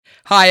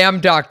Hi, I'm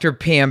Dr.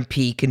 Pam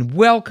Peek, and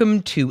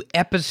welcome to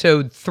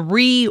episode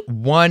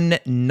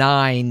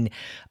 319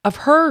 of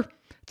Her,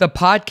 the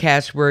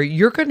podcast where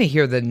you're going to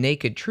hear the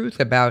naked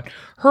truth about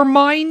her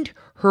mind,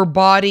 her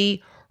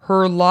body,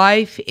 her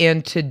life,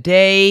 and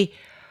today,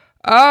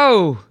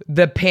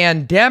 the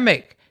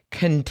pandemic,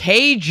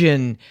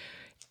 Contagion.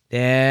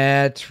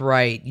 That's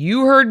right.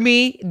 You heard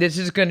me. This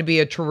is going to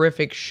be a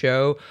terrific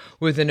show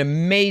with an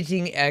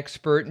amazing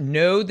expert.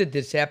 Know that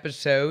this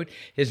episode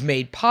is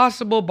made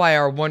possible by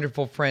our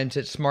wonderful friends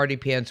at Smarty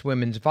Pants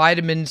Women's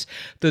Vitamins,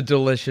 the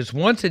delicious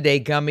once-a-day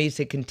gummies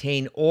that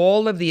contain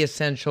all of the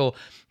essential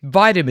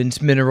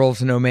vitamins,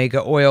 minerals, and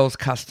omega oils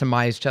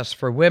customized just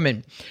for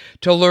women.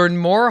 To learn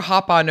more,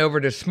 hop on over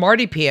to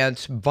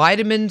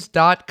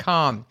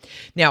smartypantsvitamins.com.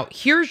 Now,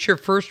 here's your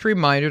first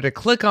reminder to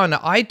click on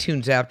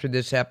iTunes after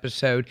this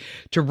episode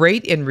to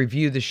rate and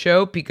review the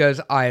show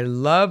because I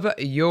love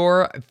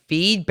your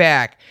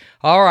feedback.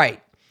 All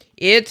right,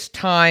 it's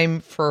time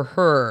for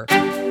Her.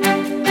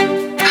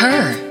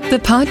 Her, the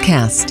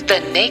podcast.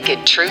 The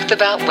naked truth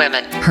about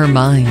women. Her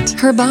mind,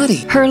 her body,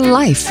 her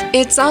life.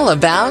 It's all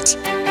about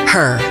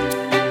her.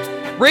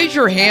 Raise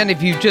your hand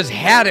if you've just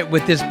had it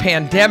with this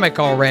pandemic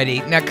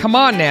already. Now, come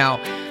on now.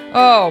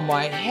 Oh,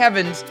 my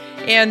heavens.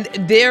 And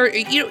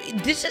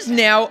this is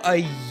now a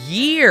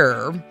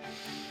year,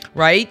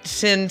 right,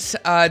 since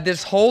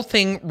this whole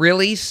thing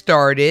really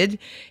started.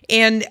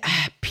 And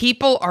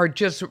people are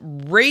just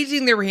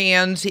raising their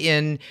hands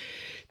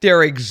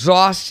they're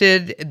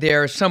exhausted,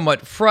 they're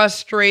somewhat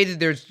frustrated,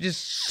 there's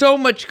just so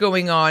much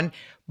going on.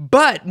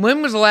 But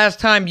when was the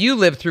last time you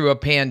lived through a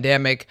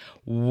pandemic?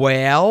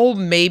 Well,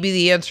 maybe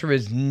the answer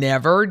is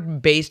never,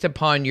 based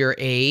upon your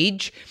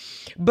age.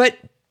 But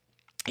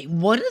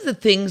one of the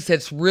things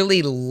that's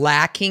really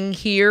lacking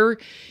here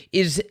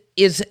is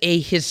a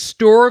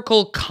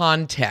historical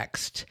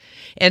context.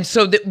 And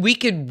so that we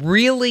could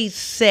really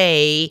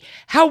say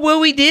how well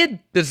we did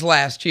this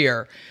last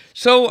year.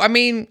 So, I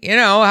mean,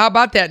 how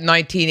about that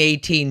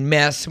 1918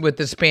 mess with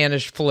the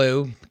Spanish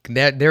flu?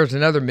 There's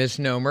another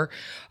misnomer.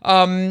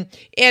 And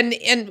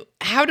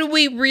how do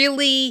we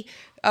really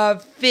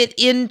fit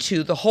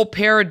into the whole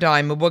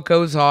paradigm of what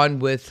goes on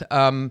with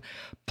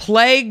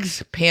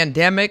plagues,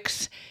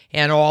 pandemics,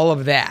 and all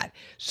of that?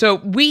 So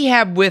we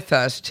have with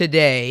us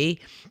today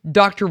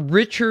Dr.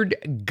 Richard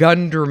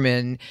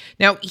Gunderman.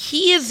 Now,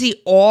 he is the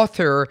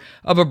author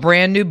of a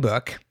brand new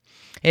book.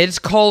 It's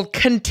called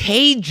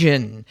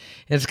Contagion.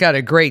 It's got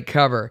a great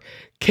cover.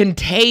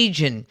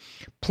 Contagion: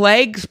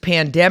 Plagues,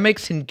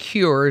 Pandemics, and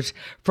Cures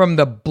from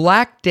the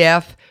Black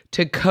Death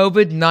to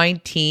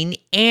COVID-19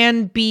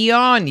 and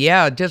beyond.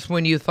 Yeah, just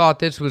when you thought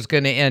this was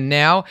going to end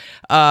now,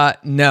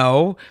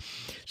 no.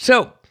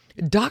 So,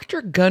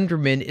 Dr.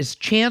 Gunderman is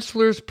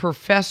Chancellor's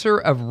Professor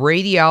of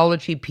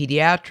Radiology,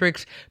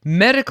 Pediatrics,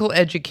 Medical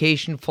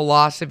Education,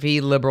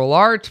 Philosophy, Liberal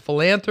Arts,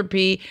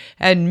 Philanthropy,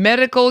 and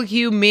Medical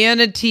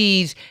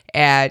Humanities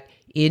at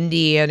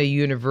Indiana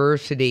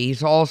University.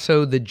 He's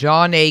also the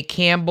John A.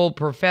 Campbell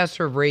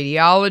Professor of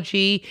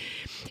Radiology,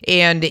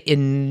 and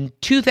in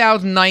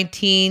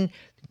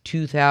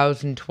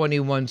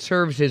 2019-2021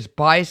 serves as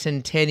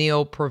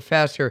Bicentennial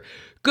Professor.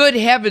 Good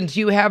heavens,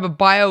 you have a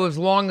bio as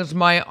long as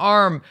my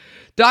arm.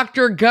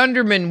 Dr.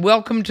 Gunderman,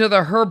 welcome to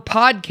the Her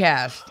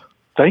podcast.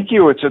 Thank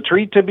you. It's a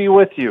treat to be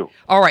with you.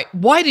 All right.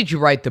 Why did you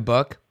write the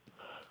book?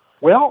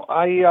 Well,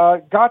 I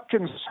got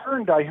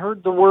concerned. I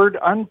heard the word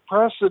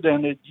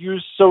unprecedented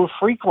used so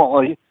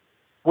frequently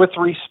with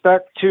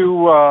respect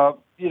to,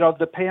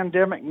 the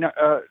pandemic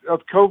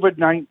of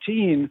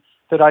COVID-19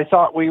 that I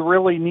thought we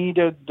really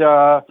needed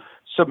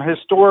some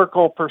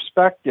historical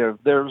perspective.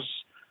 There's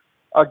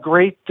a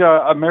great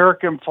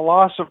American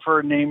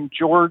philosopher named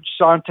George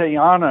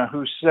Santayana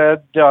who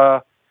said,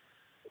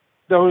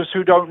 those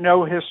who don't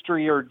know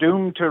history are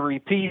doomed to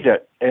repeat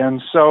it.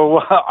 And so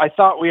I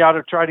thought we ought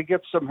to try to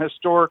get some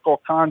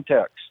historical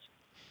context.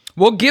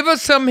 Well, give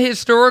us some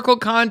historical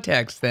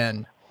context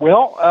then.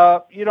 Well,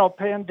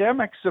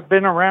 pandemics have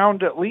been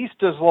around at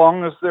least as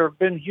long as there have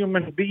been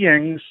human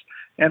beings,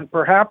 and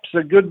perhaps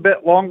a good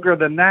bit longer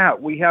than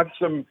that. We have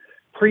some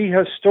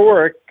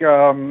prehistoric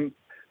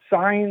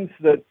signs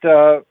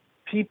that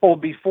people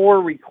before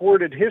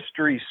recorded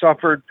history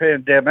suffered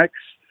pandemics,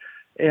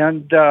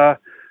 and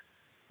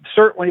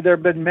certainly there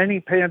have been many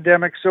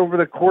pandemics over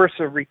the course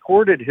of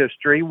recorded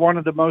history. One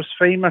of the most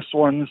famous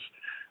ones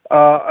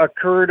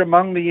occurred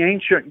among the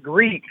ancient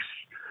Greeks,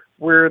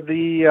 where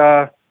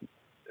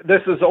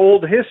this is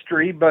old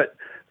history, but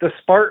the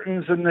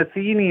Spartans and the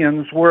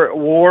Athenians were at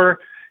war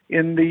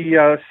in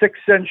the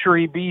 6th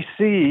century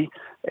BC,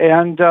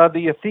 and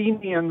the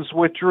Athenians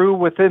withdrew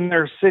within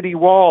their city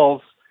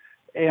walls,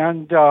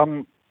 and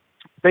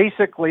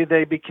basically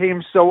they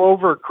became so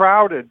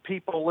overcrowded,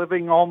 people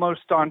living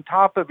almost on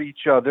top of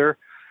each other,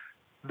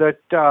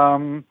 that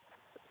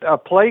a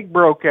plague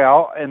broke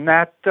out, and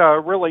that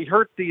really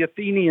hurt the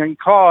Athenian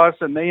cause,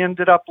 and they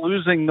ended up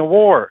losing the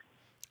war.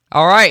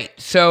 All right,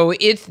 so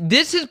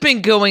this has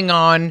been going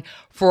on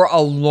for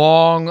a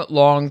long,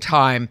 long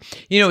time.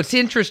 It's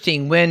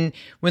interesting when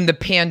the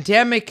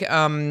pandemic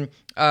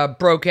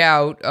broke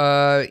out,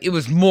 it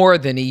was more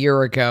than a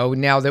year ago,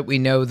 now that we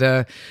know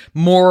the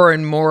more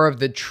and more of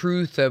the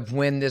truth of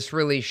when this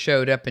really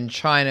showed up in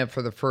China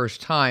for the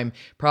first time,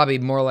 probably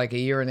more like a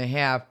year and a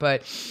half.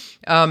 But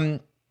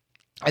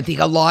I think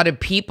a lot of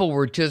people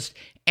were just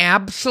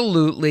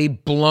absolutely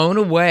blown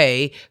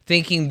away,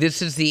 thinking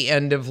this is the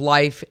end of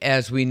life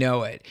as we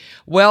know it.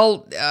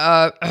 Well,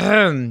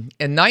 and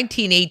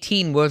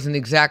 1918 wasn't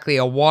exactly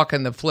a walk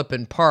in the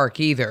flippin' park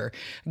either.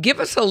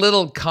 Give us a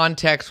little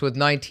context with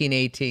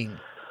 1918.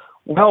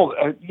 Well,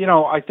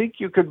 I think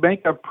you could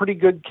make a pretty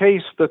good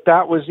case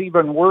that was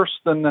even worse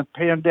than the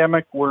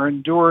pandemic we're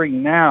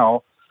enduring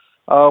now.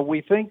 We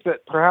think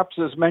that perhaps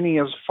as many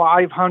as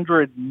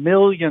 500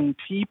 million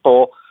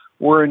people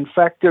were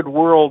infected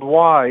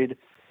worldwide,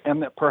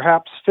 and that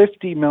perhaps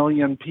 50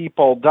 million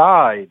people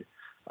died.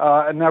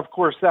 And of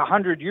course,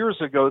 100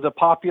 years ago, the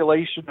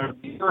population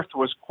of the Earth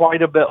was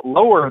quite a bit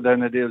lower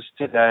than it is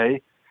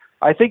today.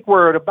 I think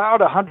we're at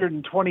about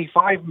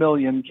 125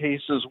 million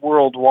cases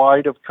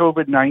worldwide of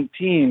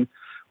COVID-19,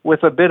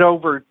 with a bit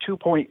over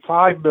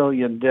 2.5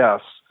 million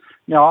deaths.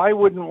 Now, I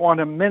wouldn't want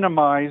to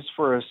minimize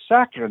for a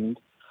second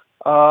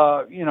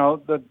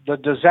the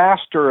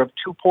disaster of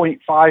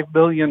 2.5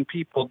 million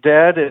people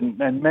dead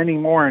and many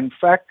more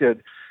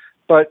infected.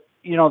 But,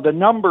 the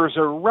numbers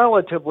are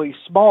relatively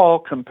small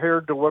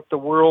compared to what the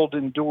world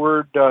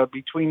endured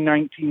between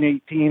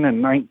 1918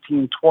 and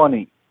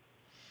 1920.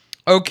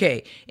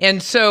 Okay.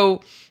 And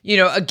so,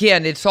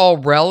 again, it's all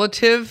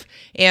relative.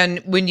 And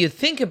when you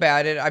think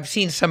about it, I've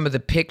seen some of the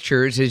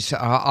pictures, as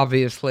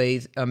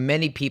obviously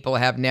many people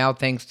have now,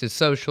 thanks to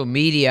social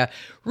media,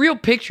 real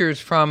pictures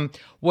from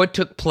what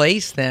took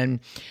place then.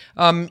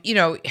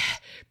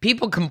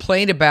 People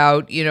complain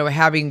about,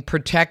 having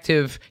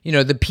protective, the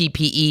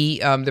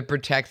PPE, the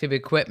protective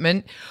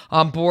equipment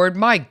on board.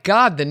 My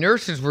God, the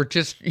nurses were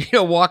just,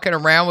 walking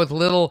around with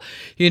little,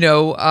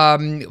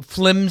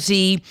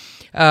 flimsy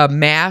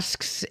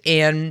masks,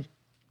 and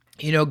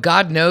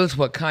God knows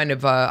what kind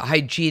of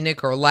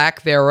hygienic or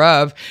lack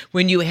thereof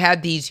when you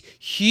had these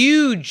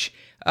huge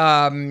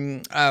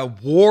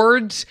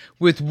wards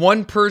with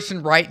one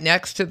person right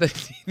next to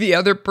the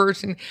other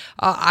person.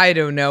 I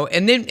don't know.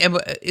 And then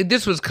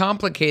this was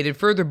complicated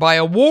further by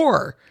a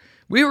war.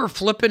 We were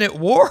flipping at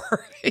war,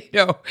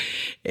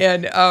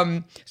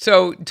 and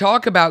so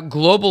talk about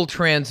global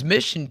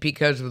transmission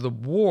because of the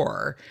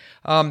war.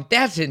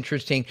 That's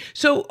interesting.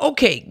 So,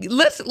 okay,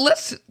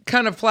 let's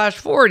kind of flash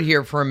forward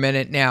here for a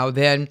minute now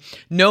then,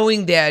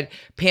 knowing that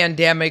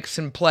pandemics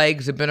and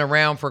plagues have been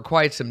around for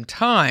quite some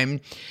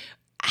time.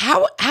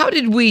 How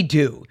did we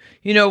do?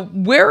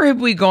 Where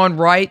have we gone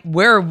right?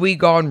 Where have we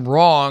gone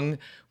wrong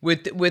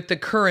with the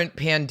current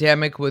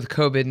pandemic with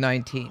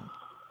COVID-19?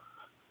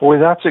 Boy,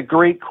 that's a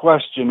great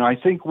question. I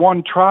think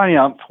one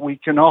triumph we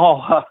can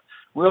all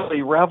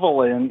really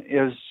revel in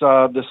is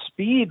the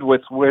speed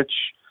with which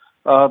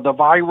the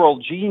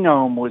viral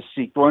genome was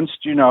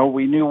sequenced.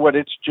 We knew what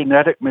its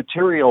genetic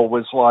material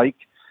was like,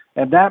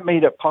 and that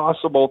made it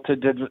possible to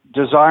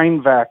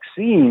design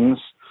vaccines,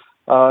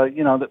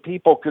 that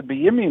people could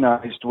be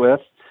immunized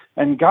with.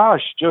 And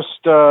gosh,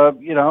 just,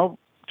 12,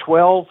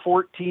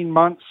 14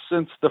 months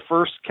since the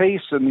first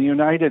case in the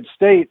United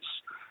States,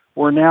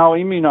 we're now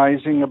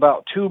immunizing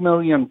about 2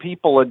 million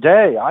people a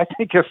day. I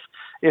think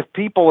if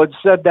people had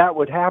said that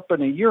would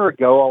happen a year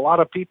ago, a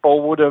lot of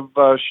people would have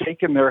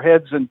shaken their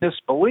heads in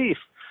disbelief.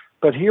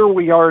 But here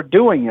we are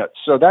doing it.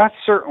 So that's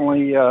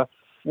certainly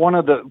one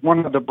of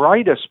the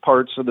brightest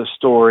parts of the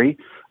story.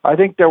 I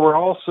think there were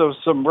also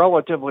some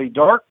relatively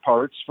dark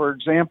parts. For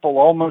example,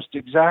 almost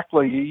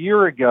exactly a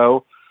year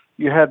ago,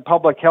 you had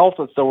public health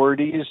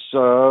authorities,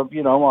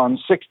 on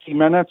 60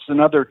 Minutes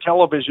and other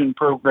television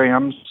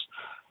programs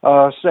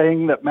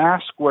saying that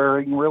mask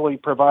wearing really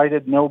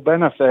provided no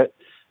benefit,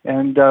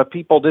 and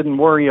people didn't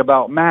worry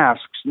about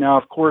masks. Now,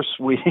 of course,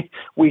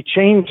 we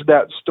changed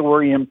that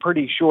story in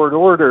pretty short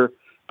order,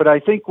 but I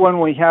think when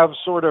we have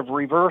sort of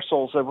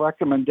reversals of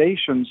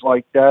recommendations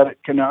like that, it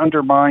can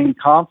undermine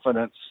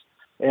confidence.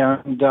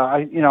 And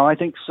I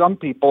think some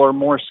people are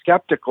more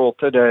skeptical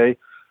today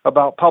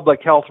about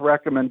public health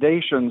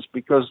recommendations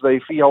because they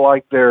feel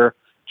like they're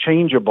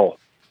changeable.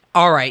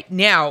 All right.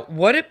 Now,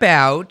 what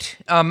about,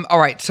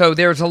 so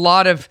there's a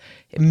lot of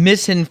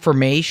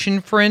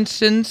misinformation, for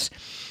instance.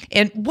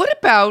 And what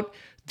about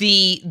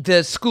the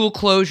school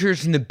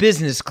closures and the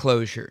business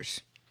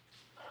closures?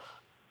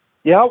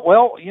 Yeah,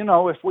 well,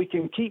 if we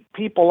can keep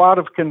people out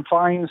of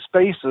confined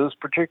spaces,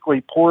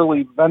 particularly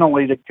poorly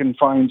ventilated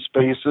confined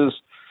spaces,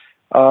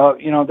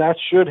 that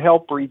should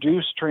help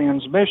reduce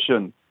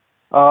transmission.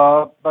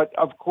 But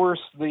of course,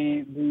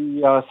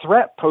 the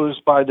threat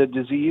posed by the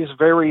disease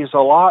varies a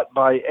lot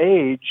by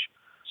age.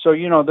 So,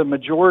 the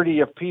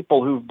majority of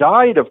people who've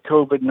died of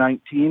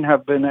COVID-19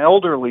 have been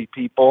elderly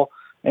people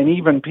and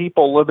even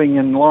people living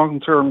in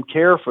long-term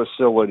care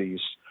facilities.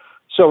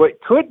 So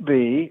it could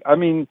be,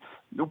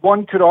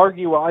 one could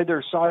argue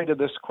either side of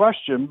this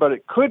question, but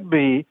it could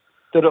be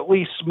that at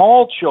least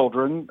small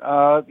children,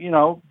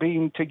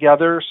 being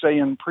together, say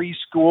in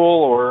preschool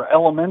or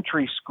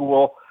elementary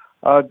school,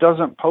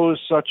 doesn't pose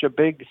such a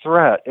big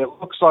threat. It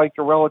looks like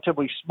a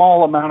relatively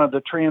small amount of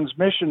the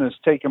transmission has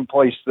taken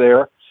place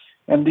there,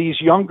 and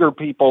these younger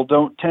people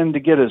don't tend to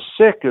get as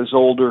sick as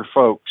older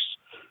folks.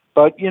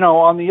 But,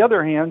 on the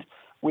other hand,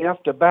 we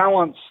have to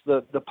balance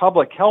the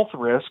public health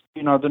risk,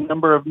 the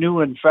number of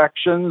new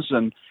infections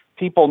and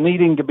people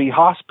needing to be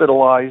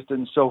hospitalized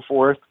and so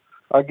forth,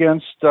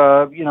 against,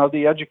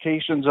 the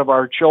educations of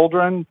our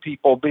children,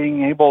 people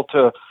being able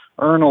to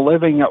earn a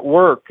living at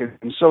work.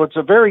 And so it's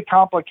a very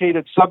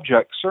complicated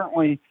subject.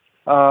 Certainly,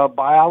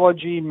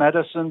 biology,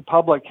 medicine,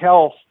 public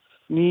health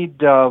need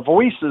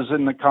voices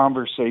in the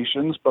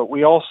conversations, but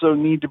we also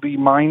need to be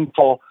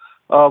mindful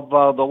of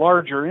the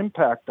larger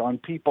impact on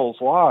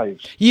people's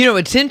lives.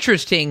 It's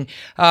interesting.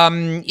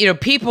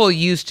 People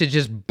used to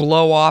just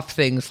blow off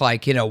things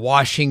like,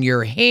 washing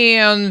your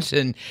hands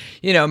and,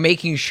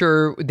 making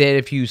sure that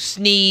if you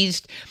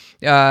sneezed,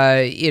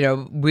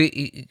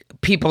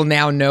 people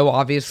now know,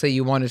 obviously,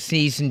 you want to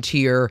sneeze into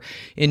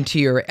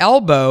your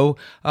elbow,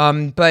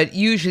 but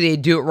usually they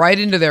do it right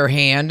into their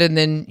hand and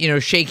then,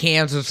 shake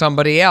hands with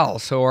somebody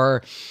else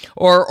or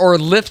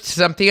lift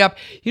something up.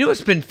 What's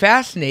been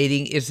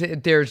fascinating is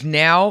that there's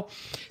now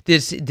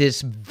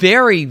this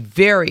very,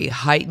 very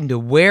heightened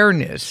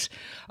awareness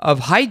of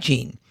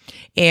hygiene.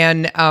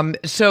 And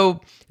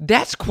so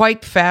that's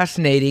quite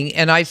fascinating,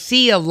 and I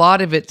see a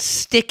lot of it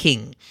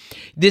sticking.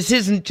 This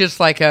isn't just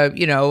like a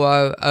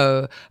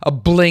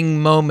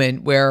bling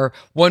moment where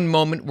one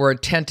moment we're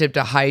attentive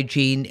to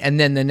hygiene and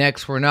then the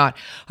next we're not.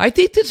 I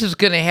think this is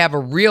going to have a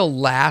real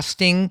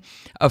lasting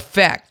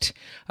effect,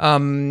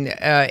 and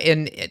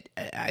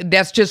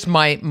that's just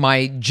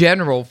my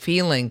general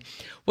feeling.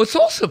 What's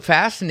also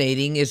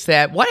fascinating is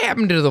that what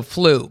happened to the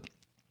flu?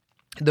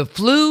 The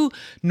flu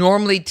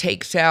normally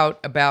takes out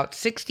about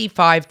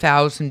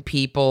 65,000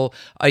 people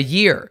a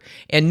year,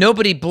 and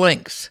nobody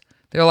blinks.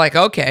 They're like,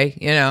 okay,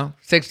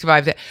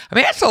 65,000. I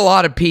mean, that's a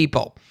lot of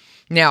people.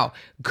 Now,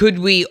 could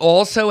we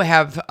also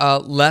have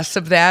less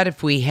of that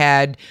if we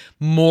had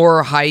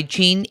more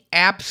hygiene?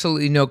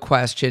 Absolutely no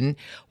question.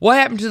 What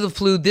happened to the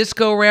flu this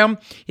go around?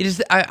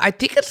 I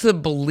think it's the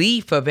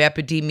belief of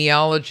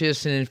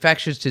epidemiologists and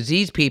infectious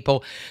disease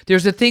people.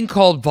 There's a thing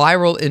called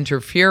viral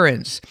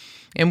interference.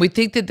 And we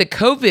think that the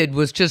COVID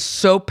was just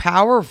so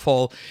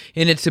powerful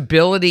in its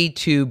ability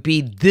to be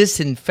this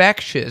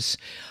infectious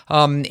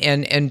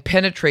and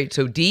penetrate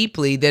so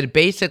deeply that it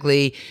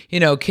basically,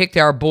 kicked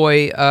our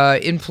boy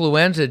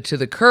influenza to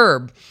the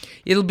curb.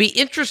 It'll be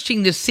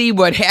interesting to see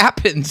what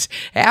happens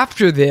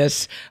after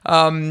this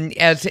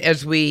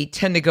as we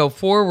tend to go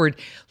forward.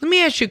 Let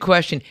me ask you a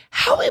question.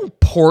 How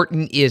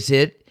important is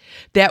it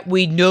that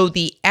we know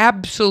the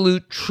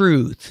absolute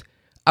truth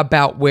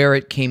about where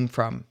it came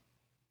from?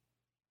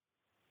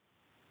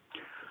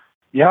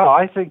 Yeah,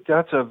 I think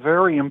that's a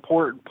very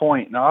important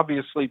point. And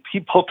obviously,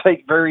 people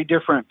take very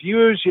different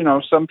views.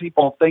 Some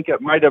people think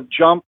it might have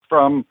jumped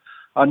from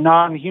a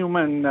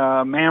non-human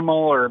mammal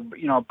or,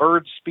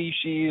 bird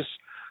species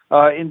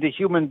into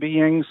human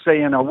beings,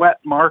 say in a wet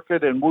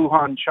market in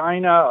Wuhan,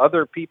 China.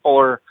 Other people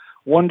are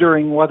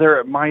wondering whether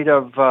it might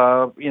have,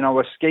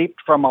 escaped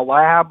from a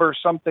lab or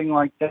something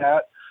like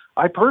that.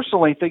 I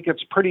personally think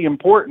it's pretty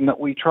important that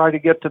we try to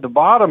get to the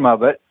bottom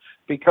of it.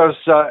 Because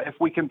if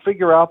we can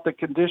figure out the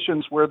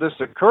conditions where this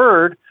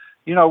occurred,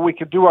 we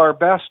could do our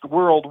best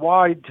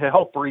worldwide to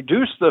help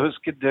reduce those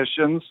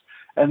conditions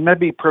and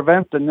maybe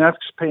prevent the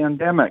next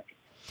pandemic.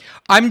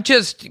 I'm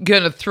just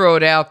going to throw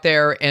it out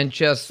there and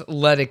just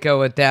let it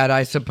go at that,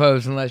 I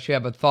suppose, unless you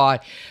have a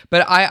thought.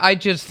 But I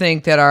just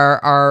think that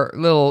our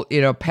little,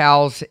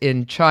 pals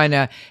in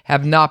China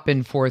have not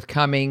been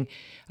forthcoming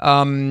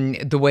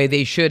the way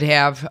they should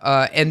have.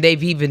 And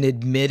they've even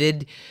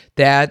admitted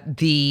that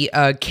the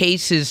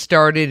cases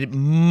started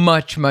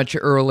much, much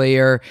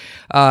earlier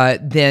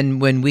than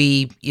when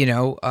we,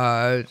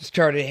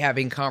 started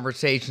having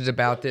conversations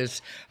about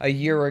this a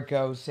year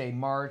ago, say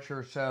March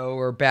or so,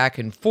 or back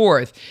and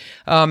forth.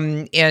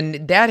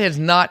 And that has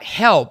not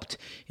helped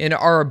in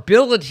our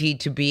ability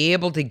to be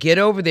able to get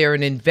over there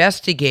and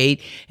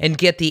investigate and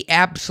get the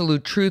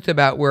absolute truth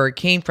about where it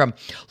came from.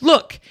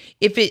 Look,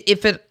 if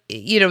it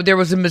there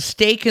was a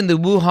mistake in the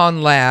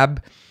Wuhan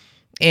lab,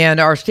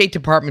 and our State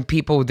Department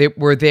people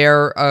were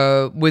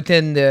there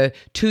within the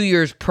 2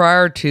 years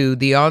prior to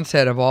the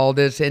onset of all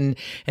this, and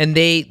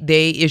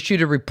they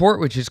issued a report,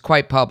 which is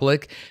quite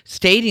public,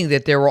 stating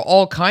that there were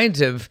all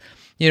kinds of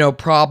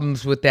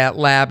problems with that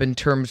lab in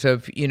terms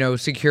of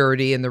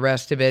security and the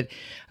rest of it.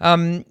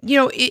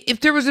 If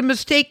there was a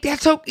mistake,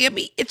 that's okay. I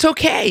mean, it's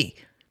okay.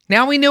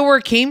 Now we know where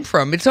it came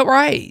from. It's all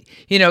right.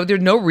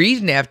 There's no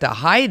reason to have to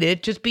hide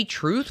it. Just be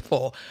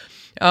truthful.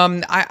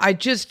 I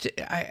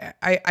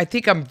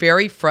think I'm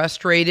very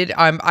frustrated.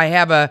 I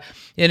have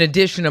in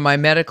addition to my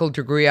medical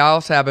degree, I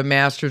also have a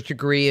master's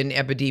degree in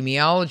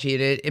epidemiology,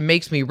 and it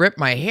makes me rip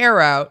my hair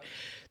out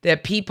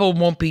that people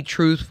won't be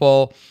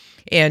truthful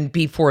and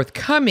be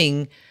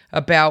forthcoming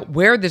about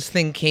where this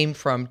thing came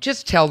from.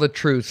 Just tell the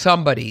truth.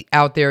 Somebody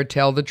out there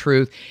tell the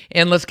truth,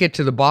 and let's get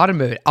to the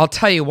bottom of it. I'll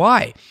tell you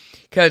why.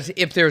 Because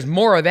if there's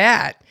more of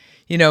that,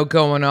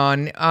 going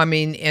on. I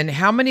mean, and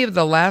how many of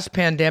the last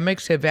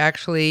pandemics have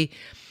actually,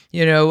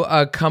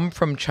 come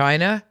from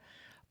China?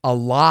 A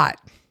lot.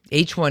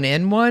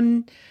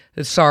 H1N1,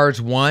 the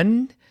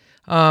SARS-1.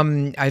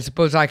 I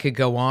suppose I could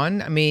go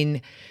on. I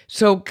mean,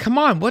 so come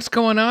on, what's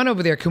going on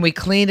over there? Can we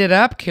clean it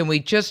up? Can we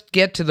just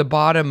get to the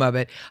bottom of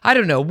it? I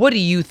don't know. What do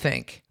you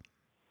think?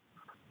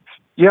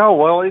 Yeah,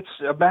 well, it's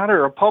a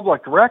matter of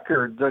public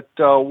record that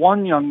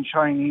one young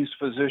Chinese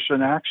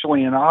physician,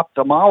 actually an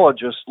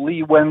ophthalmologist,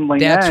 Li Wenliang,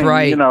 That's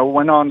right.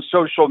 Went on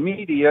social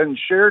media and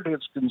shared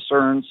his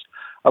concerns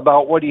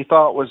about what he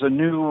thought was a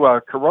new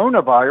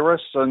coronavirus.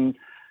 And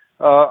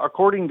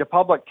according to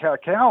public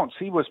accounts,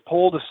 he was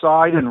pulled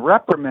aside and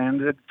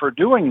reprimanded for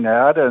doing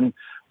that. And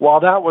while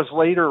that was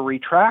later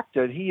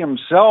retracted, he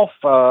himself,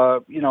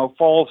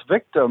 falls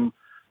victim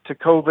to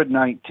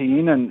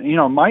COVID-19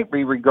 and, might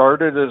be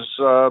regarded as,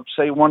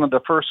 say, one of the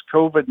first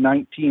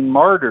COVID-19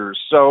 martyrs.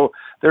 So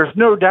there's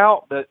no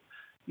doubt that,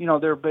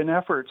 there have been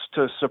efforts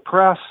to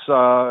suppress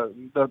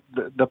the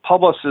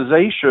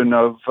publicization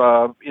of,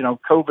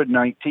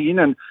 COVID-19.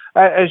 And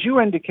as you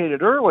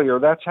indicated earlier,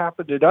 that's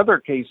happened in other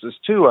cases,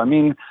 too. I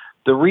mean,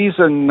 the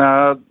reason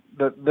the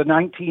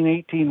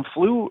 1918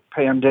 flu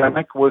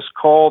pandemic was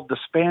called the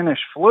Spanish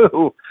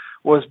flu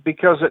was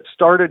because it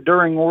started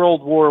during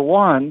World War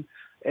I.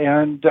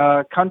 And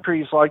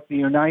countries like the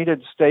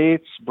United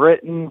States,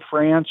 Britain,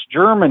 France,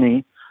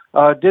 Germany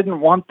didn't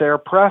want their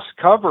press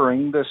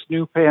covering this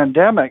new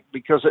pandemic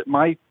because it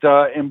might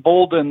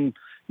embolden,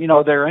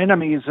 their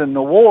enemies in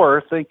the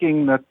war,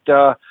 thinking that,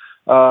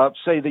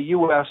 say, the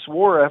U.S.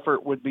 war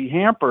effort would be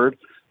hampered.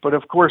 But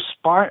of course,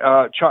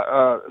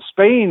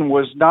 Spain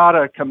was not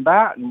a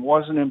combatant,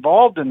 wasn't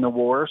involved in the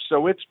war,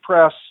 so its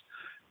press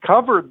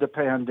covered the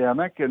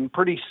pandemic, and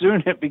pretty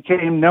soon it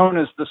became known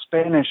as the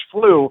Spanish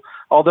flu,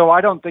 although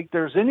I don't think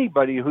there's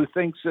anybody who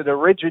thinks it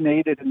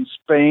originated in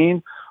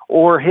Spain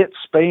or hit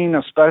Spain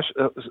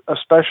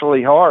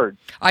especially hard.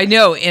 I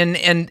know, and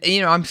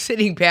I'm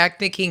sitting back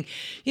thinking,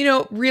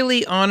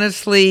 really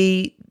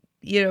honestly,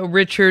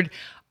 Richard,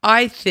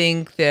 I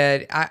think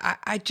that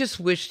I just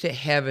wish to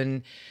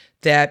heaven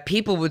that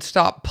people would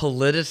stop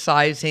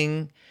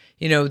politicizing,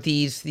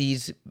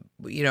 these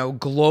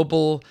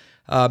global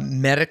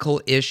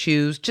medical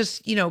issues.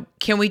 Just,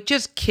 can we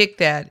just kick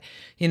that,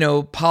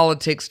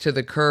 politics to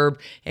the curb,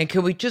 and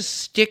can we just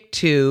stick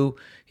to,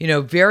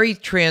 very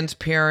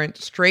transparent,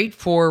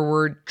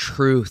 straightforward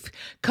truth?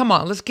 Come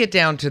on, let's get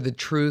down to the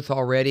truth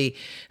already.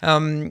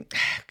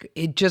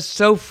 It's just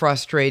so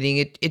frustrating.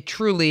 It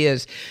truly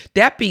is.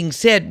 That being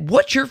said,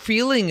 what's your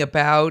feeling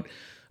about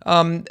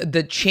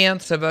the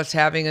chance of us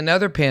having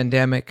another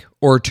pandemic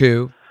or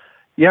two?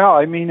 Yeah,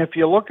 I mean, if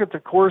you look at the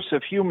course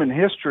of human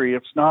history,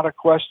 it's not a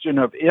question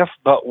of if,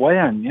 but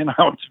when.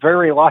 It's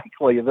very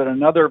likely that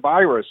another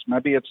virus,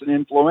 maybe it's an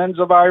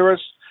influenza virus,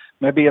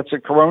 maybe it's a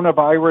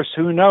coronavirus,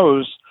 who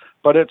knows?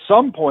 But at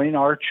some point,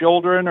 our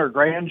children or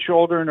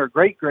grandchildren or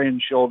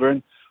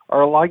great-grandchildren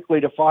are likely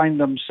to find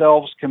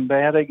themselves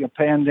combating a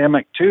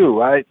pandemic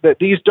too.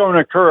 These don't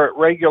occur at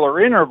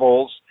regular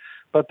intervals,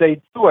 but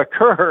they do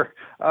occur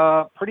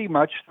pretty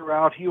much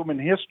throughout human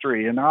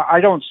history. And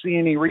I don't see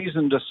any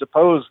reason to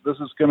suppose this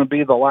is going to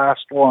be the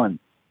last one.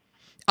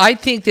 I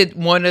think that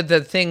one of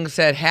the things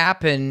that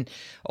happen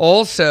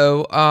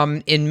also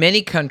in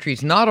many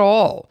countries, not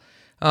all,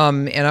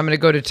 and I'm going to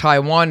go to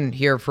Taiwan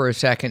here for a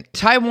second.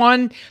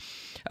 Taiwan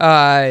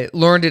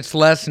learned its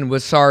lesson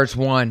with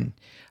SARS-1.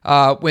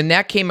 When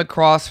that came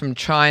across from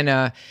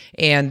China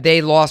and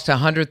they lost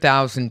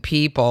 100,000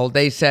 people,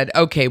 they said,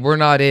 okay, we're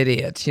not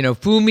idiots.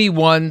 Fool me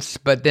once,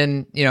 but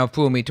then,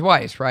 fool me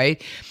twice,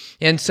 right?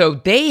 And so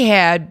they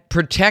had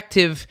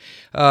protective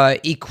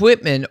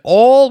equipment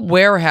all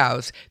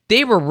warehoused.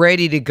 They were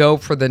ready to go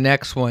for the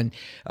next one.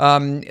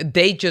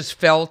 They just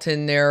felt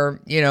in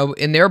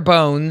their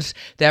bones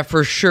that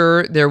for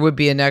sure there would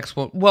be a next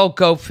one. Well,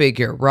 go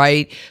figure,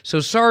 right?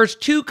 So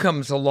SARS-2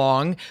 comes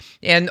along,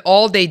 and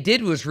all they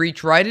did was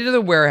reach right into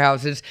the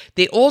warehouses.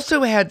 They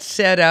also had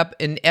set up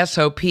an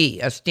SOP,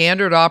 a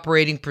standard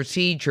operating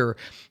procedure,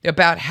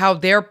 about how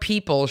their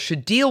people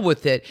should deal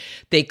with it.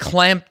 They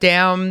clamped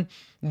down.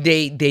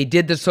 They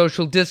did the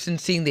social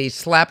distancing. They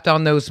slapped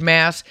on those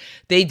masks.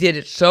 They did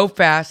it so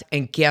fast.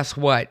 And guess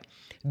what?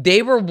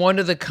 They were one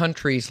of the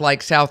countries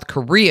like South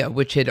Korea,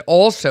 which had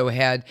also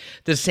had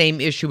the same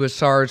issue with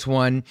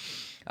SARS-1.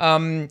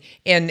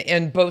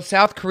 And both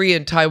South Korea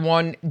and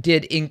Taiwan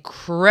did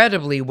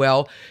incredibly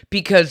well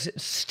because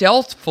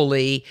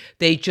stealthily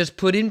they just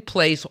put in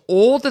place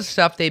all the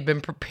stuff they've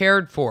been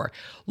prepared for.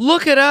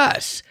 Look at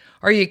us.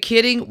 Are you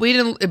kidding? We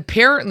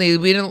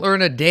didn't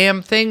learn a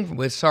damn thing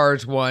with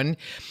SARS-1.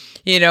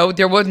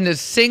 There wasn't a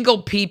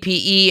single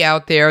PPE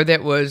out there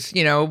that was,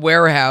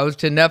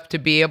 warehoused enough to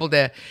be able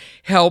to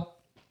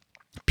help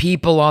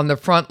people on the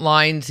front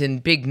lines in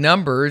big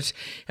numbers.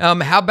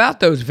 How about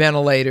those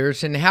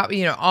ventilators and how,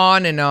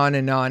 on and on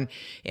and on.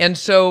 And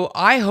so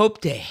I hope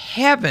to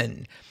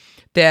heaven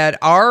that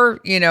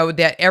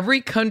that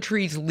every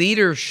country's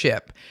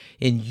leadership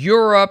in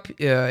Europe,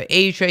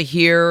 Asia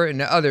here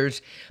and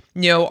others,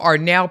 are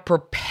now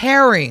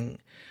preparing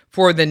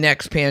for the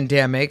next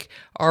pandemic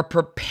are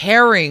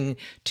preparing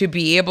to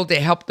be able to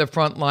help the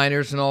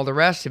frontliners and all the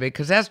rest of it,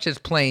 because that's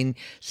just plain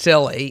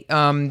silly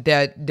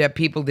that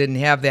people didn't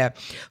have that.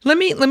 Let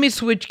me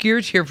switch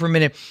gears here for a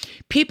minute.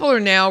 People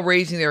are now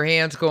raising their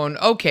hands going,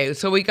 okay,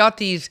 so we got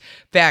these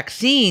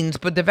vaccines,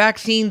 but the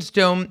vaccines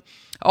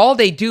all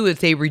they do is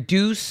they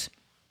reduce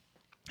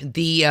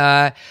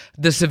the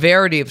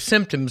severity of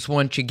symptoms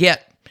once you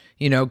get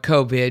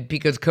COVID,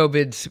 because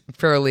COVID's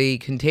fairly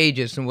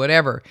contagious and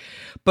whatever.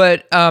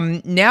 But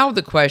now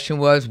the question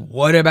was,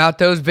 what about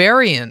those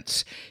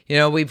variants?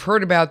 We've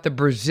heard about the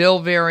Brazil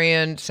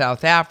variant,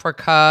 South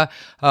Africa,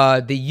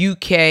 the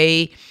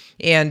UK,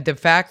 and the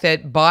fact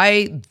that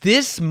by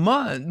this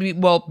month,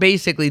 well,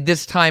 basically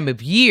this time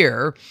of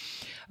year,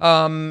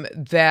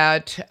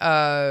 that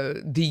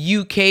the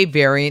UK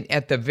variant,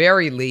 at the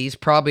very least,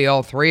 probably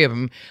all three of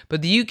them,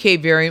 but the UK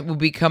variant will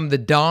become the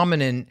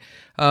dominant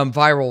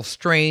viral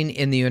strain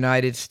in the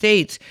United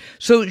States.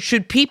 So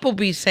should people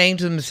be saying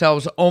to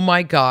themselves, oh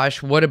my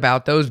gosh, what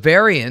about those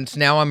variants?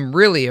 Now I'm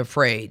really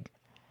afraid.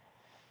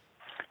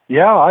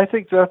 Yeah, I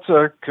think that's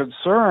a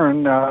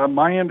concern.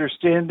 My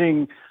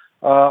understanding,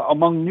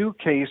 among new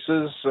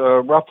cases,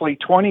 roughly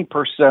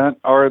 20%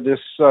 are this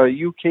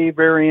UK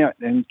variant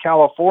in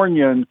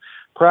California, and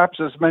perhaps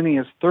as many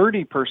as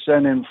 30%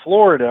 in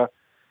Florida.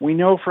 We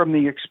know from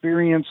the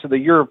experience of the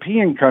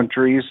European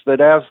countries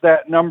that as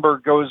that number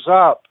goes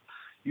up,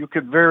 you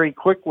could very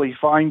quickly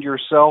find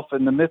yourself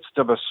in the midst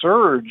of a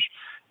surge.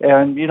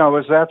 And,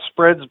 as that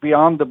spreads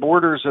beyond the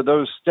borders of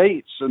those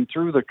states and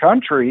through the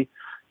country,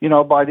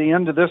 by the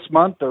end of this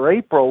month or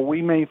April,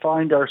 we may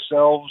find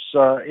ourselves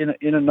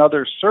in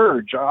another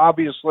surge.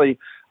 Obviously,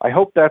 I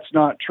hope that's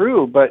not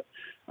true, but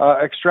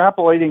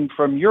extrapolating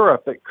from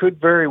Europe, it could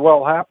very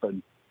well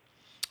happen.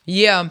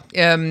 Yeah,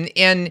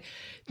 and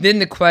then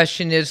the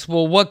question is,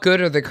 well, what good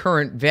are the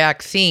current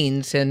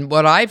vaccines? And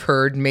what I've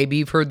heard, maybe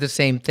you've heard the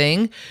same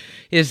thing,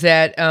 is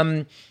that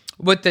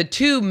with the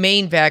two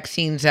main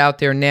vaccines out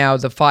there now,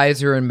 the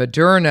Pfizer and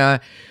Moderna,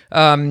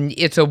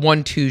 it's a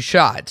 1-2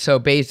 shot. So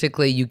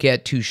basically you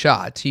get two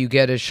shots. You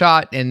get a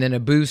shot and then a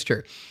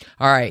booster.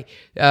 All right.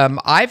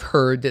 I've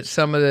heard that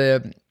some of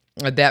that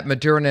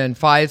Moderna and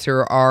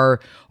Pfizer are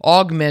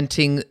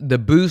augmenting the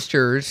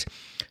boosters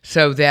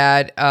so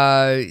that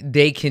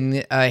they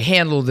can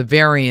handle the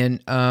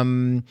variant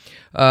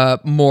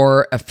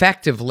more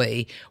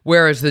effectively,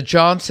 whereas the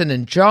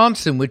Johnson &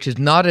 Johnson, which is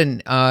not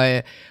an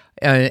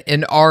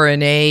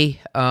RNA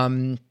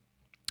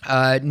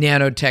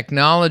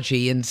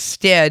nanotechnology,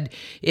 instead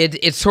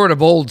it's sort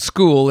of old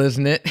school,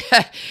 isn't it?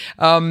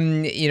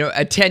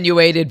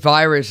 Attenuated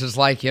virus is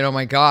like,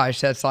 my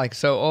gosh, that's like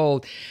so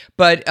old.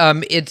 But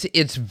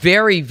it's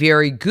very,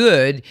 very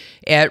good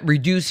at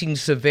reducing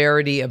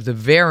severity of the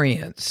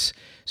variants.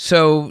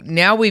 So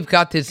now we've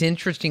got this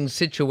interesting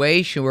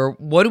situation where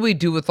what do we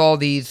do with all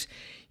these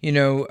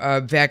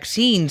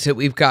vaccines that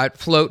we've got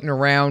floating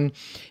around?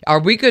 Are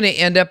we going to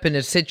end up in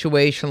a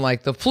situation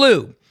like the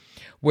flu,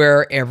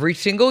 where every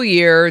single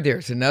year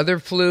there's another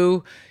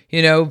flu,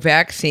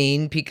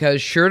 vaccine,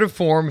 because sure to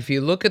form, if you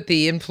look at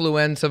the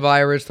influenza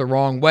virus the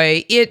wrong way,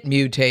 it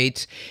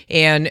mutates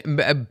and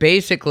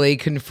basically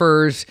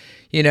confers,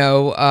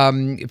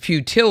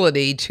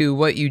 futility to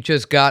what you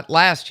just got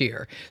last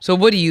year. So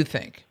what do you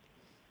think?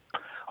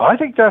 I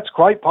think that's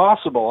quite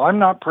possible. I'm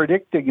not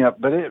predicting it,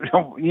 but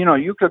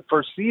you could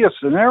foresee a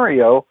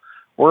scenario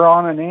where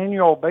on an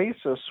annual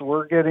basis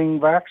we're getting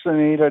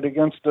vaccinated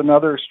against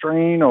another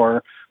strain,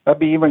 or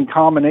maybe even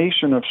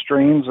combination of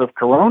strains of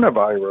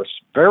coronavirus.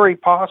 Very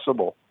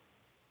possible.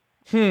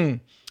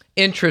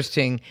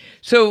 Interesting.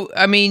 So,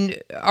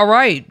 all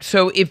right.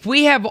 So if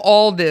we have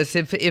all this,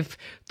 if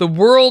the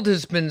world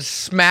has been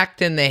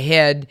smacked in the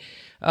head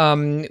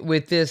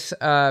with this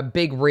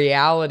big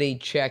reality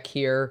check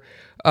here,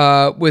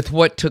 with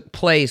what took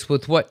place,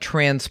 with what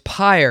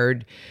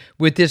transpired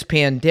with this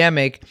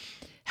pandemic,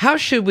 how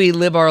should we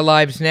live our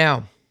lives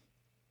now?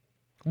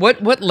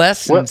 What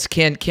lessons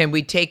can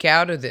we take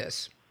out of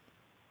this?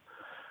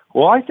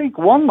 Well, I think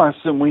one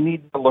lesson we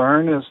need to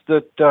learn is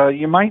that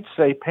you might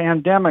say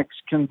pandemics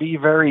can be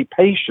very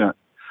patient.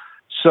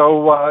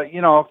 So,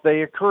 if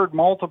they occurred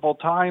multiple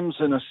times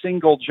in a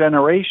single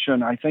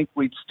generation, I think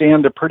we'd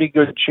stand a pretty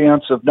good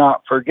chance of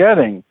not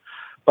forgetting.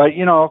 But,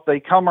 if they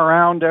come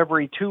around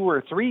every 2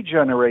 or 3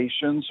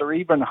 generations, or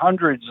even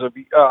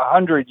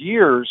 100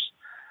 years,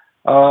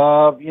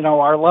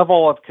 our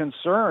level of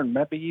concern,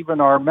 maybe even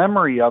our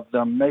memory of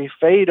them, may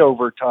fade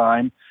over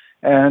time.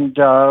 And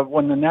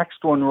when the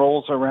next one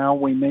rolls around,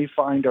 we may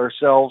find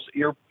ourselves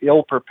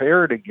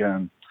ill-prepared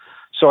again.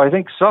 So I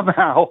think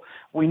somehow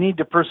we need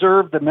to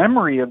preserve the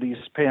memory of these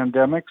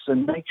pandemics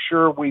and make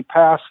sure we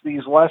pass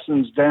these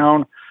lessons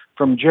down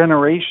from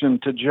generation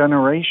to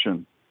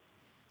generation.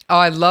 Oh,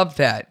 I love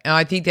that. And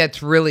I think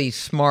that's really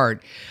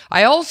smart.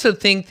 I also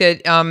think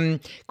that,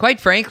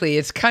 quite frankly,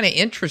 it's kind of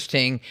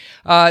interesting.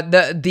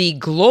 The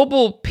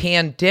global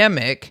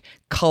pandemic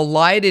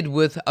collided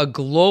with a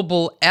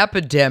global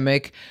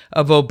epidemic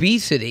of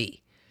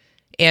obesity.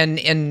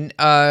 and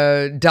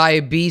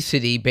diabetes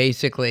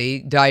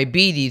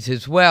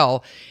as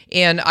well.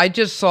 And I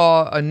just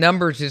saw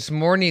numbers this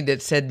morning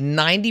that said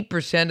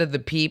 90% of the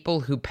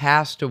people who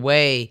passed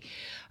away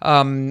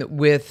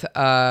with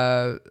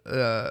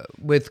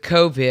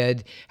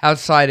COVID,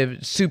 outside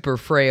of super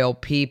frail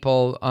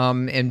people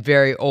and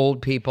very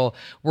old people,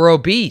 were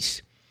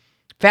obese.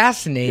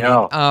 Fascinating.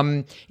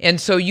 Yeah. And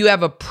so you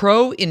have a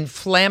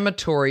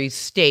pro-inflammatory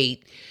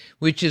state,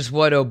 which is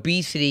what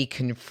obesity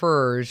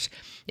confers.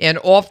 And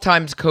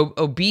oftentimes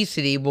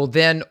obesity will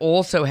then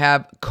also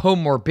have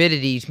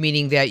comorbidities,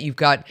 meaning that you've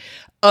got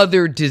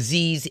other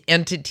disease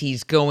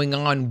entities going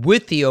on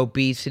with the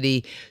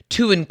obesity,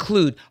 to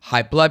include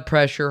high blood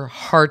pressure,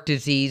 heart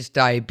disease,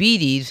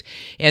 diabetes.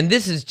 And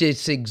this is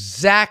just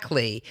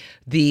exactly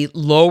the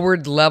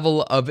lowered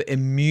level of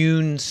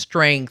immune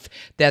strength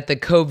that the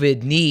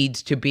COVID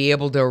needs to be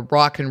able to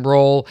rock and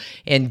roll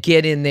and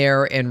get in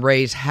there and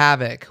raise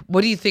havoc.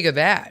 What do you think of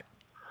that?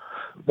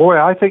 Boy,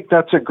 I think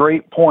that's a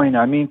great point.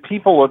 I mean,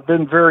 people have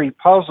been very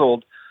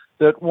puzzled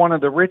that one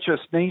of the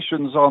richest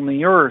nations on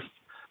the earth,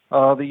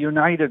 the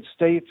United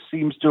States,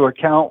 seems to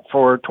account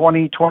for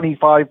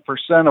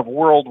 25% of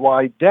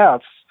worldwide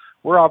deaths.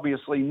 We're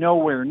obviously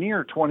nowhere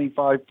near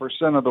 25%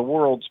 of the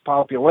world's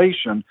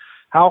population.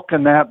 How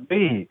can that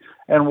be?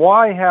 And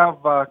why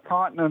have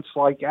continents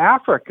like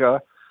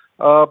Africa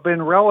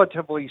been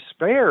relatively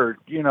spared,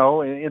 in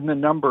the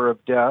number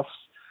of deaths?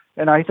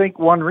 And I think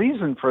one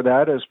reason for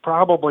that is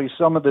probably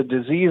some of the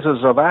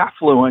diseases of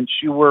affluence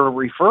you were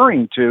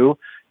referring to.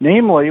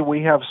 Namely,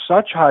 we have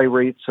such high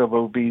rates of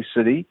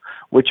obesity,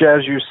 which,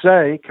 as you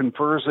say,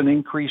 confers an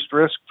increased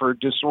risk for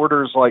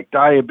disorders like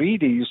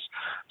diabetes.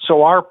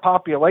 So our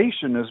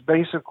population is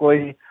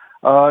basically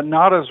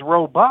not as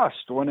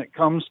robust when it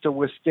comes to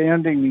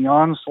withstanding the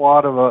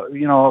onslaught of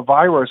a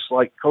virus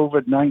like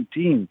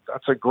COVID-19.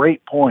 That's a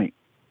great point.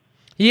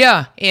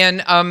 Yeah,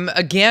 and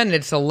again,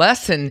 it's a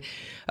lesson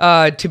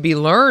to be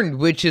learned,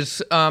 which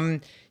is,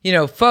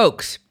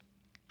 folks,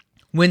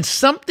 when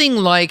something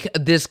like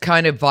this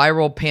kind of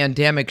viral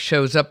pandemic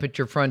shows up at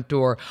your front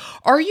door,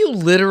 are you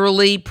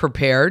literally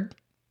prepared?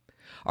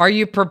 Are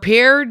you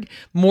prepared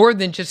more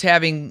than just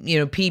having,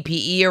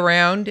 PPE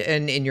around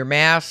and your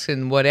masks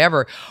and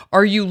whatever?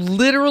 Are you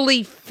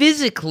literally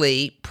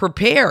physically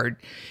prepared?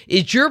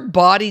 Is your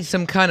body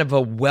some kind of a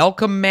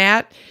welcome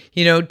mat,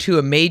 to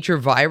a major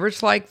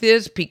virus like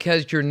this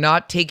because you're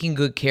not taking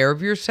good care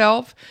of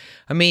yourself?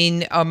 I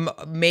mean,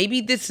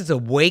 maybe this is a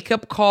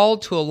wake-up call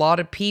to a lot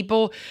of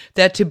people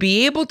that to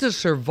be able to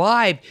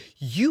survive,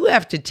 you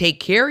have to take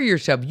care of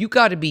yourself. You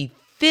got to be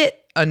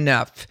fit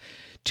enough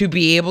to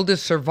be able to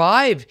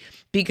survive,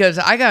 because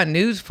I got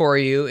news for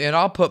you, and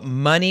I'll put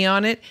money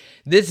on it.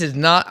 This is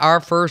not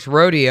our first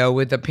rodeo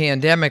with a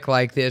pandemic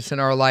like this in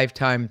our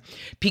lifetime,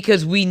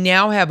 because we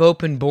now have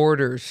open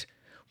borders.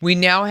 We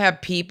now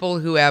have people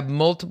who have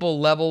multiple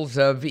levels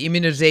of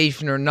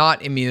immunization or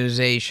not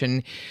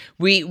immunization.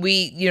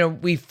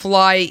 We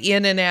fly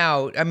in and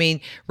out. I mean,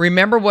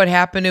 remember what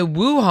happened in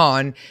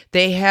Wuhan?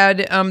 They had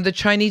the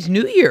Chinese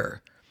New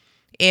Year.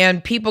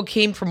 And people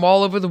came from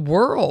all over the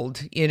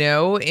world,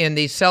 and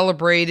they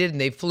celebrated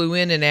and they flew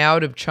in and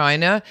out of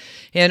China.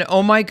 And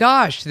oh my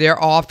gosh,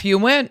 there off you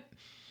went.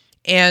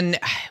 And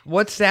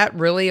what's that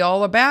really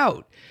all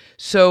about?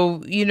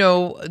 So,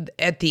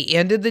 at the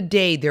end of the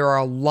day, there are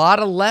a lot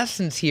of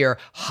lessons here,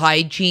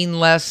 hygiene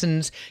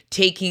lessons,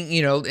 taking,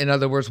 in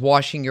other words,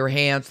 washing your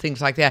hands, things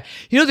like that.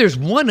 There's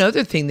one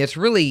other thing that's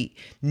really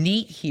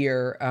neat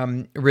here,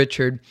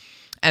 Richard,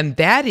 and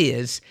that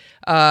is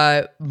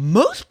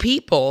most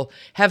people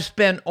have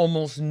spent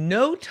almost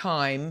no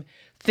time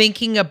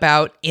thinking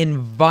about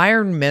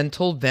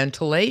environmental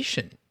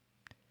ventilation.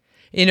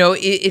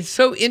 It's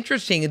so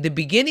interesting. At the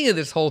beginning of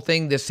this whole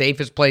thing, the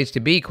safest place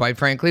to be, quite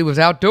frankly, was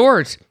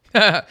outdoors.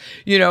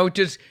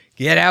 Just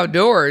get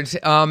outdoors.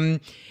 And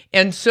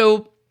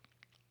so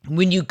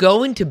when you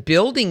go into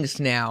buildings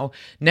now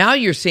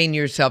you're saying to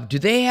yourself, do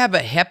they have a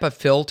HEPA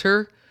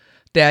filter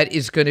that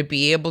is going to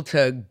be able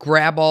to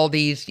grab all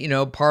these,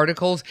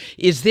 particles?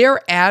 Is there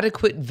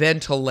adequate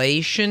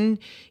ventilation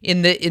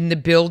in the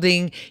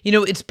building?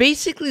 It's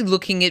basically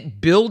looking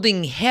at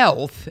building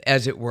health,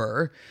 as it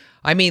were.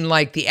 I mean,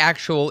 like the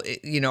actual,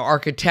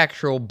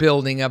 architectural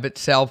building of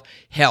itself,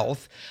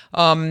 health.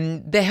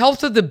 The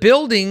health of the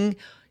building,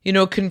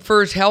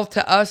 confers health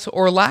to us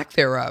or lack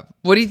thereof.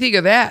 What do you think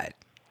of that?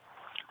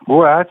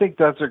 Well, I think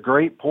that's a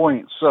great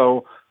point.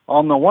 So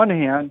on the one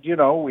hand,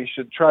 we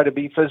should try to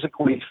be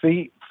physically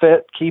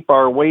fit, keep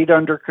our weight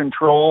under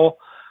control,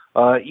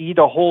 eat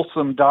a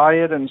wholesome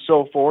diet, and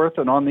so forth.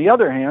 And on the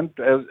other hand,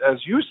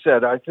 as you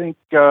said, I think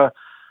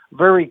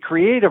very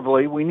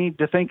creatively, we need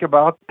to think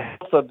about the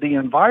health of the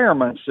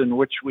environments in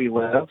which we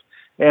live.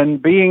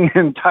 And being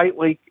in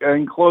tightly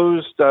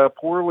enclosed,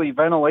 poorly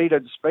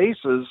ventilated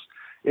spaces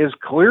is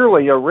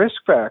clearly a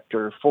risk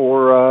factor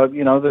for,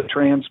 the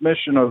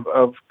transmission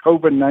of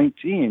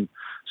COVID-19.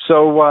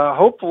 So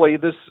hopefully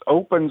this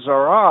opens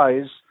our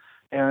eyes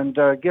and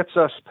gets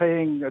us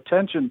paying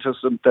attention to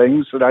some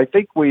things that I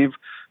think we've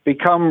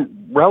become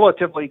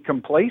relatively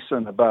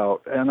complacent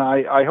about. And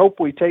I hope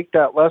we take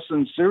that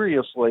lesson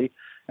seriously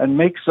and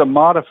make some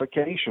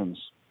modifications.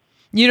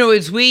 You know,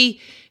 as we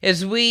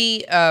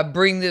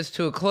bring this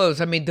to a close,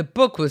 I mean, the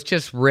book was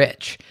just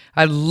rich.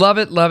 I love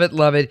it, love it,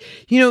 love it.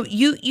 You know,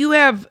 you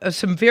have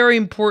some very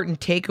important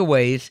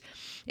takeaways,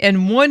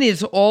 and one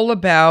is all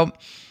about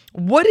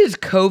what has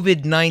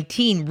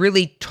COVID-19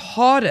 really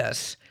taught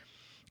us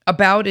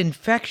about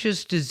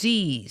infectious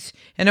disease.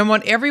 And I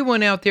want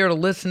everyone out there to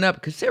listen up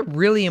because they're a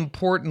really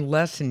important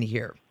lesson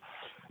here.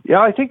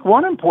 Yeah, I think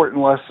one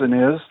important lesson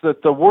is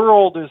that the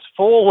world is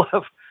full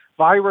of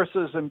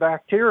viruses and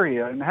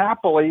bacteria, and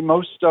happily,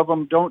 most of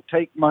them don't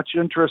take much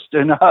interest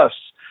in us,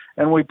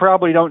 and we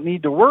probably don't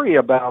need to worry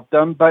about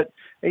them. But,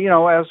 you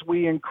know, as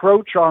we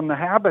encroach on the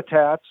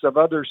habitats of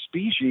other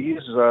species,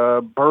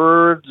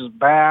 birds,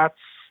 bats,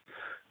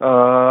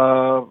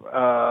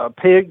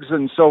 pigs,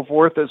 and so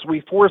forth, as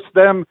we force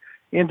them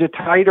into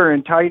tighter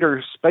and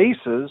tighter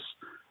spaces,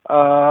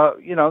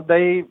 you know,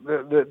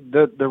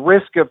 the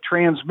risk of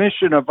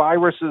transmission of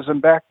viruses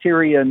and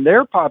bacteria in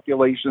their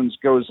populations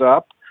goes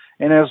up.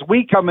 And as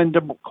we come into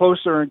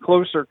closer and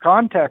closer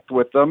contact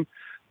with them,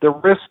 the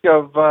risk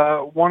of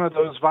one of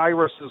those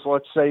viruses,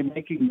 let's say,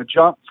 making the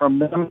jump from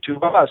them to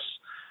us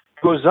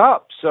goes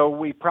up. So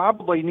we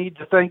probably need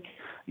to think,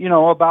 you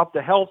know, about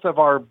the health of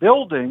our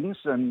buildings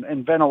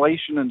and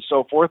ventilation and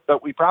so forth,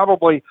 but we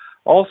probably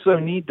also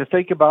need to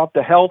think about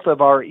the health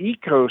of our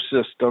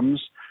ecosystems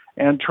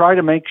and try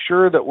to make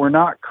sure that we're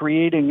not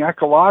creating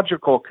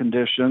ecological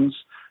conditions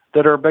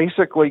that are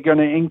basically going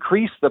to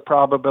increase the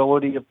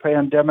probability of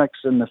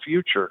pandemics in the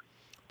future.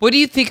 What do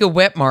you think of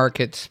wet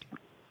markets?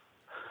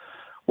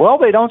 Well,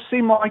 they don't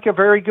seem like a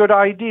very good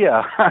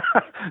idea.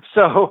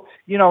 So,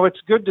 you know, it's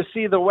good to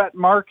see the wet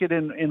market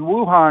in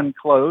Wuhan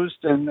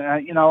closed. And,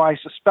 you know, I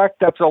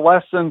suspect that's a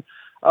lesson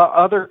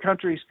other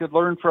countries could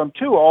learn from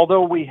too,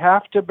 although we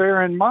have to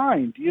bear in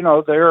mind, you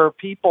know, there are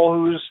people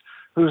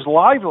whose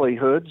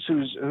livelihoods,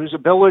 whose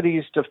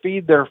abilities to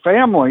feed their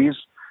families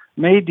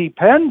may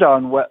depend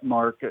on wet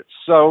markets.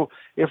 So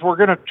if we're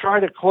going to try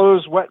to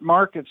close wet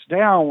markets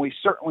down, we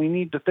certainly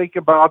need to think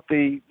about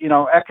the, you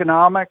know,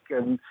 economic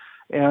and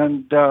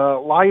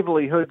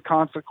livelihood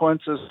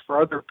consequences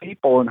for other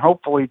people and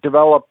hopefully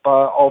develop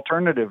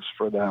alternatives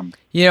for them.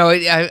 You know,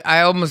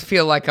 I almost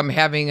feel like I'm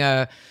having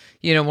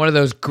one of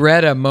those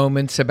Greta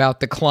moments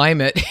about the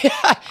climate,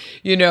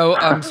 you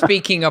know,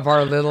 speaking of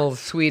our little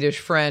Swedish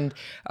friend.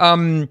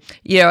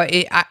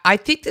 I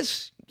think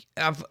this,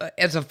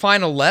 as a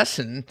final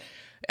lesson,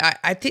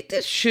 I think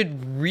this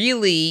should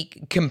really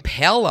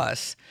compel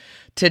us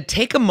to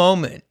take a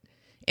moment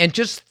and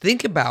just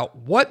think about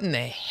what in the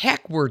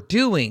heck we're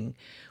doing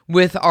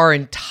with our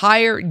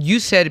entire, you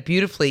said it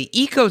beautifully,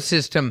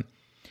 ecosystem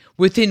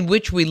within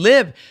which we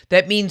live.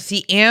 That means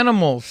the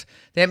animals,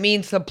 that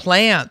means the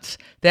plants,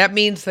 that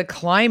means the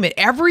climate,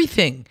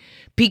 everything.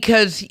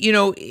 Because, you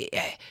know,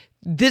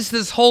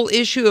 this whole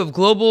issue of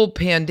global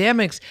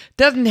pandemics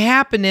doesn't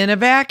happen in a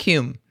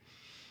vacuum.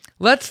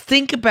 Let's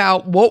think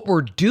about what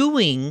we're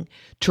doing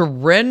to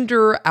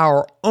render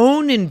our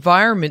own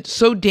environment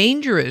so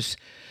dangerous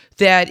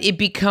that it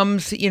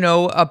becomes, you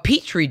know, a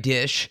petri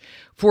dish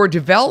for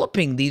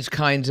developing these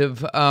kinds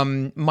of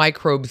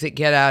microbes that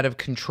get out of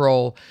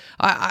control.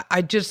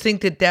 I just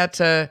think that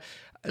that's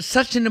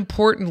such an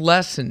important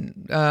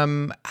lesson.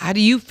 How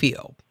do you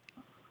feel?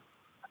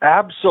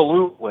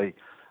 Absolutely.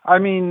 I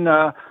mean,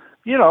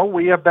 you know,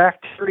 we have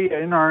bacteria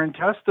in our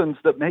intestines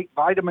that make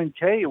vitamin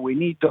K. We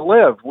need to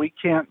live. We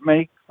can't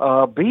make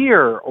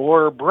beer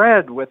or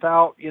bread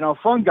without, you know,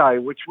 fungi,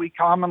 which we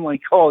commonly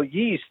call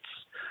yeasts.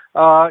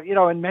 You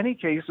know, in many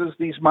cases,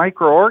 these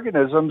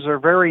microorganisms are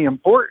very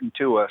important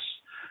to us.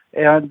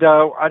 And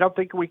I don't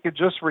think we could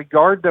just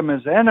regard them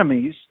as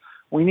enemies.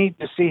 We need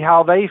to see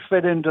how they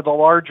fit into the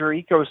larger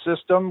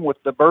ecosystem with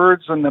the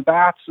birds and the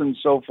bats and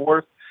so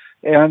forth,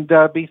 and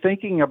be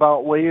thinking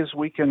about ways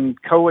we can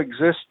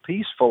coexist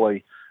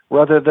peacefully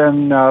rather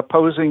than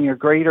posing a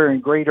greater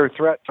and greater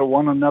threat to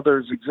one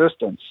another's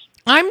existence.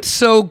 I'm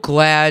so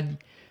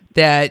glad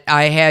that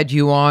I had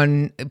you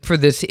on for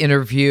this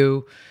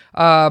interview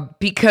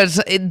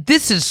because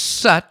this is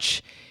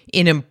such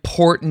an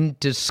important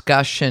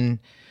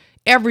discussion.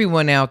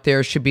 Everyone out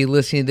there should be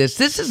listening to this.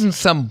 This isn't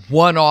some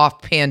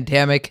one-off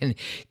pandemic and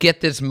get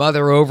this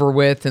mother over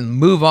with and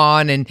move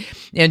on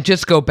and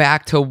just go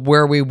back to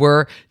where we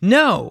were.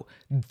 No,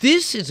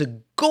 this is a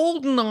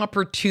golden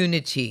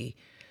opportunity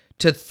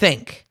to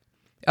think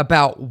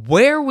about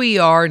where we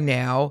are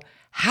now,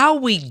 how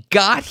we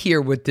got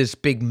here with this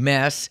big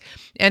mess,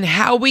 and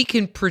how we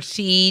can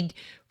proceed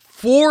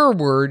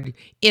forward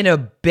in a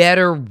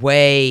better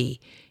way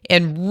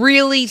and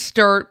really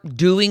start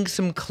doing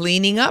some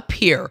cleaning up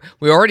here.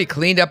 We already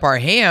cleaned up our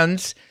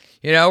hands.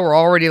 You know, we're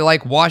already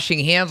like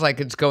washing hands like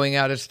it's going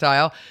out of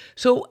style.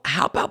 So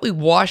how about we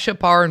wash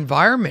up our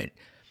environment?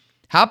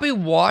 How about we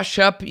wash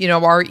up, you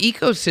know, our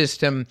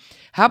ecosystem?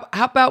 How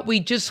about we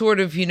just sort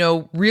of, you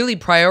know, really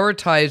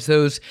prioritize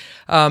those,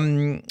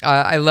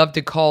 I love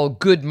to call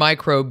good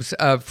microbes,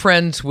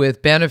 friends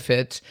with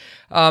benefits.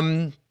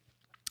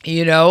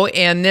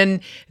 And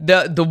then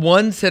the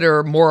ones that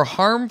are more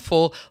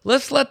harmful,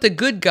 let's let the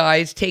good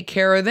guys take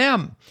care of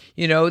them.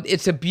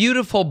 It's a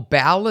beautiful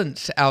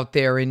balance out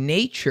there in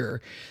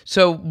nature.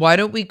 So why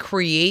don't we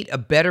create a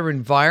better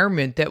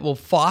environment that will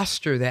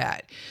foster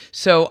that?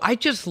 So I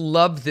just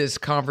love this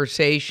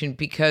conversation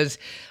because,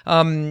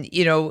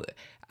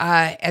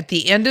 at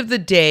the end of the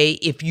day,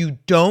 if you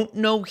don't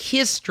know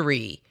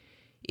history,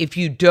 if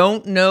you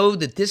don't know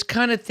that this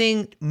kind of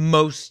thing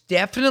most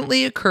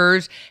definitely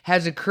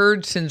has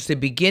occurred since the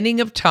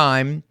beginning of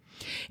time,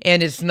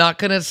 and it's not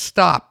going to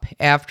stop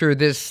after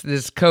this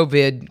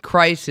COVID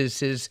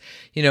crisis is,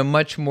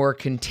 much more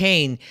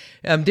contained,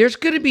 there's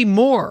going to be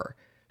more.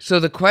 So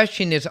the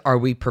question is, are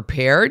we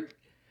prepared?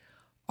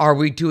 Are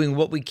we doing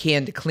what we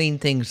can to clean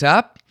things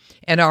up?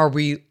 And are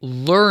we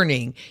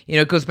learning?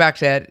 It goes back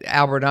to that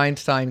Albert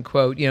Einstein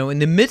quote, in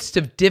the midst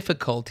of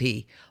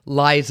difficulty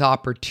lies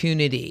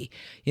opportunity.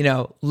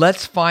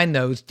 Let's find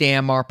those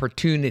damn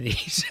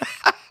opportunities.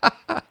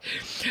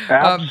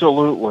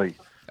 Absolutely.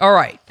 All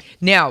right.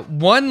 Now,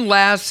 one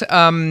last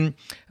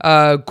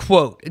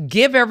quote.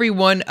 Give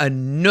everyone a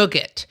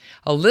nugget,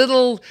 a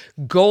little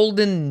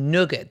golden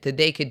nugget that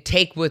they could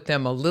take with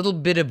them, a little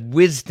bit of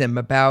wisdom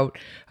about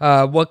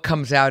what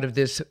comes out of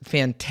this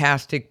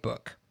fantastic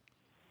book.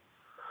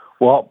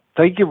 Well,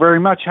 thank you very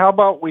much. How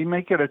about we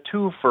make it a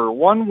twofer?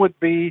 One would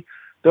be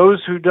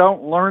those who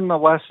don't learn the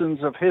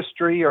lessons of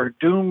history are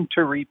doomed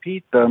to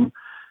repeat them.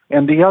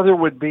 And the other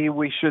would be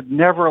we should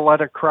never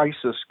let a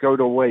crisis go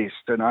to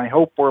waste. And I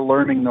hope we're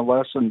learning the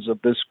lessons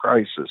of this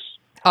crisis.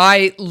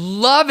 I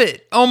love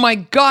it. Oh my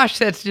gosh,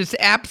 that's just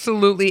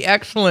absolutely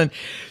excellent.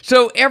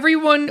 So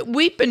everyone,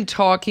 we've been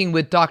talking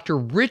with Dr.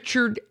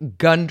 Richard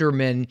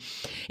Gunderman,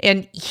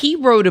 and he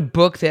wrote a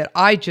book that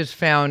I just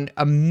found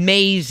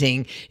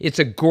amazing. It's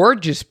a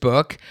gorgeous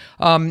book.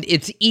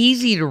 It's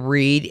easy to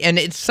read, and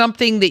it's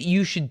something that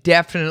you should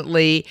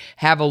definitely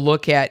have a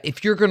look at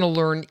if you're going to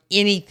learn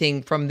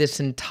anything from this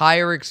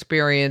entire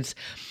experience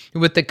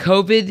with the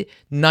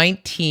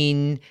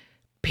COVID-19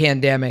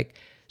 pandemic.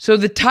 So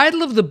the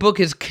title of the book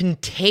is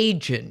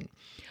Contagion,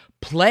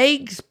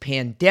 Plagues,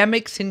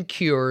 Pandemics, and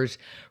Cures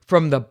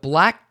from the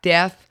Black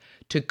Death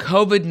to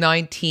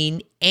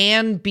COVID-19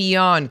 and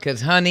beyond.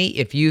 Because, honey,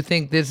 if you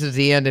think this is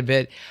the end of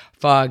it,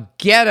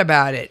 forget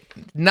about it.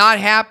 Not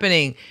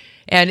happening.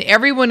 And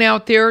everyone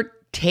out there,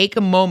 take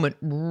a moment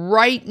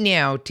right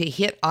now to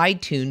hit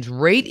iTunes,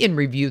 rate and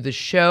review the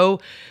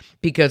show,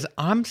 because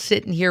I'm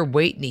sitting here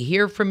waiting to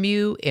hear from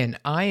you, and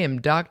I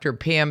am Dr.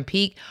 Pam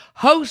Peeke,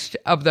 host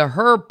of the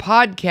Her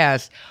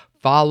Podcast.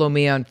 Follow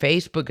me on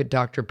Facebook at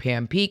Dr.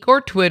 Pam Peeke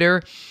or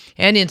Twitter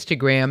and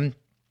Instagram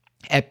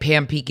at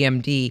Pam Peeke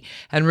MD.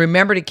 And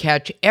remember to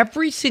catch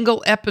every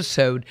single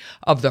episode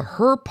of the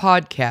Her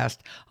Podcast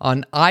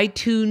on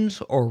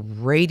iTunes or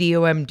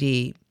Radio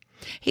MD.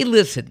 Hey,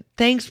 listen,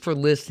 thanks for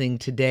listening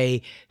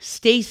today.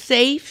 Stay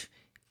safe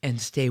and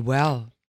stay well.